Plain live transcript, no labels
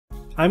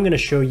I'm going to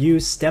show you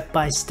step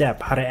by step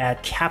how to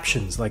add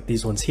captions like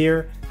these ones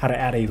here, how to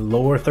add a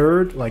lower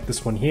third like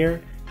this one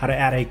here, how to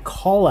add a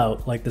call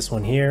out like this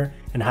one here,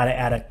 and how to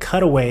add a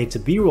cutaway to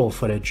B-roll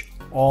footage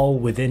all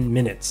within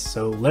minutes.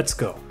 So let's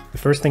go. The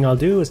first thing I'll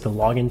do is to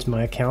log into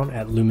my account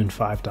at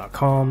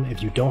lumen5.com.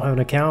 If you don't have an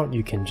account,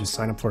 you can just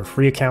sign up for a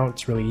free account.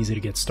 It's really easy to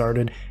get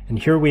started. And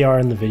here we are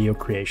in the video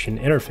creation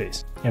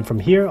interface. And from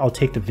here, I'll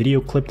take the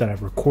video clip that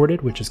I've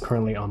recorded, which is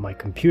currently on my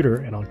computer,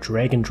 and I'll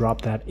drag and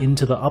drop that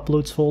into the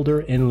uploads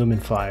folder in Lumen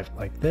 5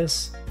 like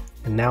this.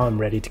 And now I'm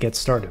ready to get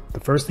started. The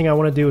first thing I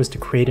want to do is to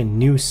create a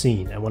new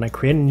scene. And when I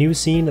create a new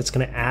scene, it's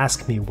going to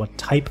ask me what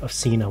type of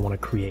scene I want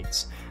to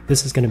create.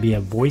 This is going to be a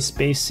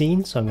voice-based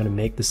scene, so I'm going to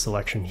make the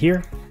selection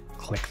here.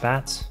 Click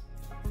that,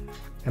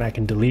 and I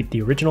can delete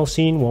the original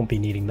scene, won't be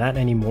needing that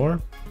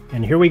anymore.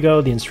 And here we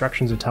go, the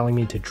instructions are telling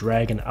me to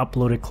drag an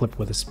uploaded clip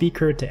with a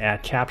speaker to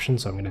add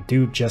captions, so I'm going to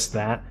do just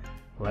that.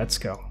 Let's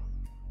go.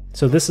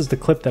 So this is the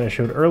clip that I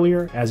showed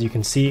earlier. As you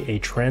can see, a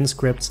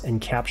transcripts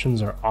and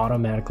captions are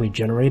automatically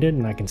generated,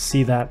 and I can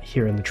see that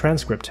here in the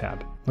transcript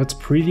tab. Let's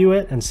preview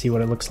it and see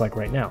what it looks like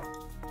right now.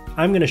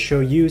 I'm going to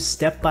show you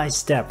step by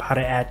step how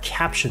to add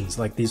captions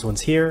like these ones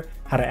here,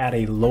 how to add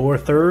a lower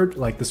third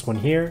like this one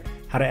here,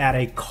 how to add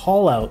a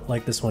call out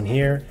like this one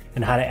here,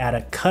 and how to add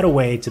a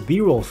cutaway to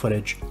B-roll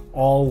footage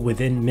all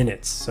within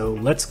minutes. So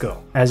let's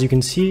go. As you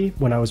can see,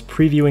 when I was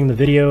previewing the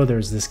video,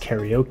 there's this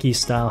karaoke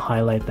style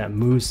highlight that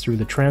moves through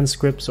the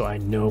transcript so I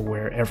know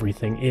where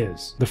everything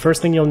is. The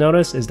first thing you'll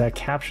notice is that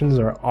captions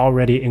are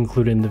already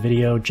included in the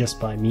video just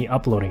by me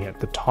uploading it.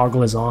 The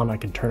toggle is on, I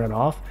can turn it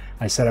off.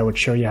 I said I would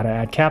show you how to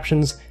add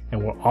captions,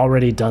 and we're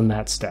already done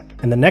that step.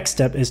 And the next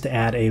step is to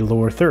add a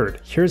lower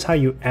third. Here's how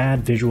you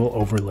add visual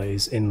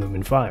overlays in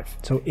Lumen 5.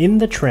 So in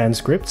the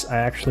transcripts, I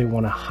actually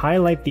want to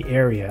highlight the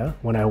area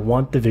when I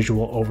want the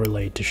visual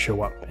overlay to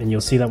show up. And you'll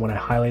see that when I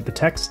highlight the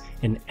text,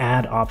 an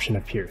add option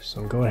appears.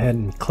 So go ahead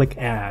and click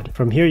add.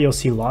 From here, you'll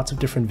see lots of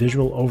different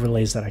visual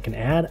overlays that I can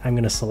add. I'm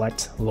going to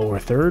select lower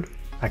third.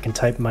 I can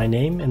type my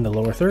name in the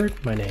lower third.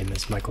 My name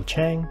is Michael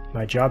Chang.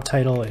 My job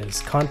title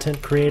is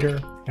content creator.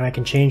 And I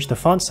can change the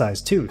font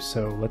size too,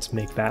 so let's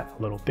make that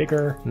a little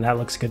bigger, and that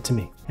looks good to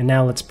me. And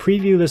now let's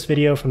preview this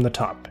video from the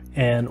top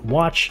and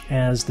watch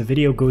as the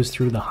video goes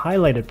through the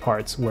highlighted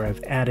parts where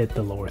I've added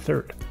the lower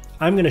third.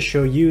 I'm going to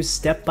show you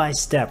step by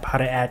step how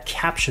to add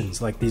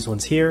captions like these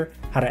ones here,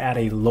 how to add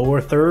a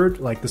lower third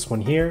like this one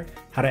here,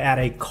 how to add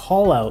a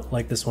call out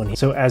like this one here.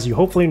 So as you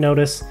hopefully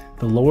notice,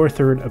 the lower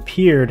third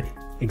appeared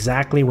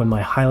exactly when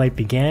my highlight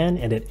began,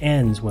 and it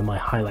ends when my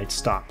highlight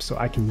stops. So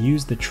I can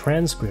use the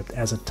transcript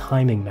as a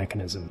timing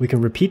mechanism. We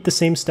can repeat the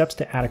same steps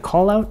to add a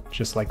callout,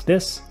 just like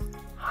this.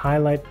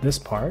 Highlight this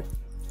part.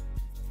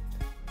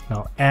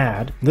 Now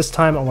add. This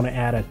time I want to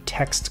add a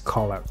text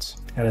callout.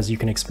 And as you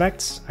can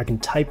expect, I can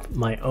type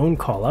my own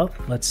callout.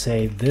 Let's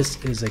say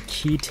this is a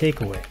key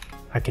takeaway.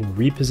 I can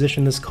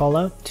reposition this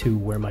callout to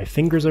where my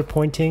fingers are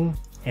pointing,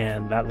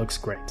 and that looks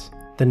great.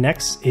 The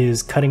next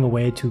is cutting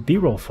away to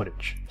B-roll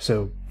footage.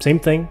 So same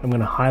thing, I'm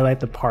going to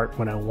highlight the part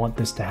when I want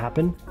this to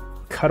happen,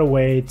 cut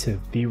away to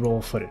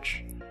B-roll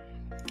footage.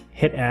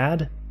 Hit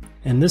add,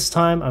 and this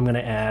time I'm going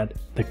to add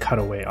the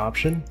cutaway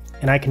option,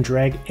 and I can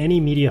drag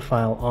any media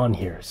file on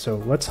here. So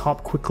let's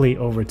hop quickly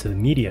over to the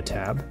media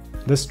tab.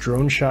 This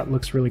drone shot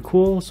looks really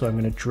cool, so I'm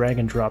going to drag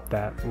and drop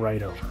that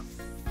right over.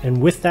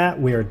 And with that,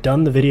 we are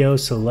done the video,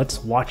 so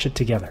let's watch it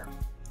together.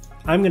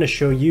 I'm going to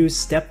show you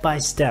step by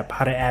step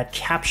how to add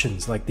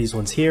captions like these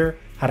ones here,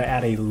 how to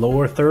add a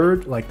lower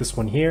third like this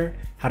one here,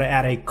 how to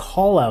add a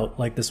call out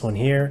like this one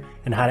here,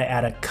 and how to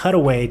add a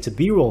cutaway to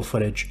B-roll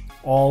footage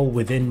all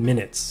within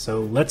minutes.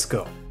 So let's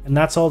go. And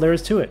that's all there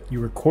is to it. You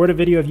record a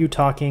video of you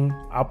talking,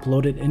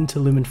 upload it into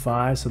Lumen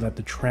 5 so that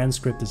the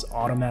transcript is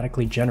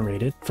automatically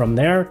generated. From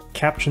there,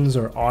 captions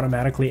are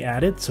automatically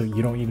added, so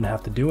you don't even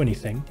have to do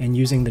anything. And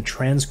using the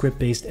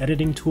transcript-based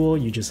editing tool,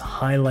 you just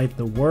highlight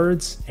the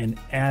words and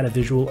add a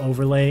visual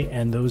overlay,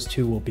 and those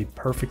two will be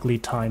perfectly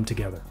timed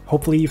together.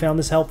 Hopefully you found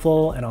this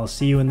helpful, and I'll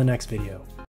see you in the next video.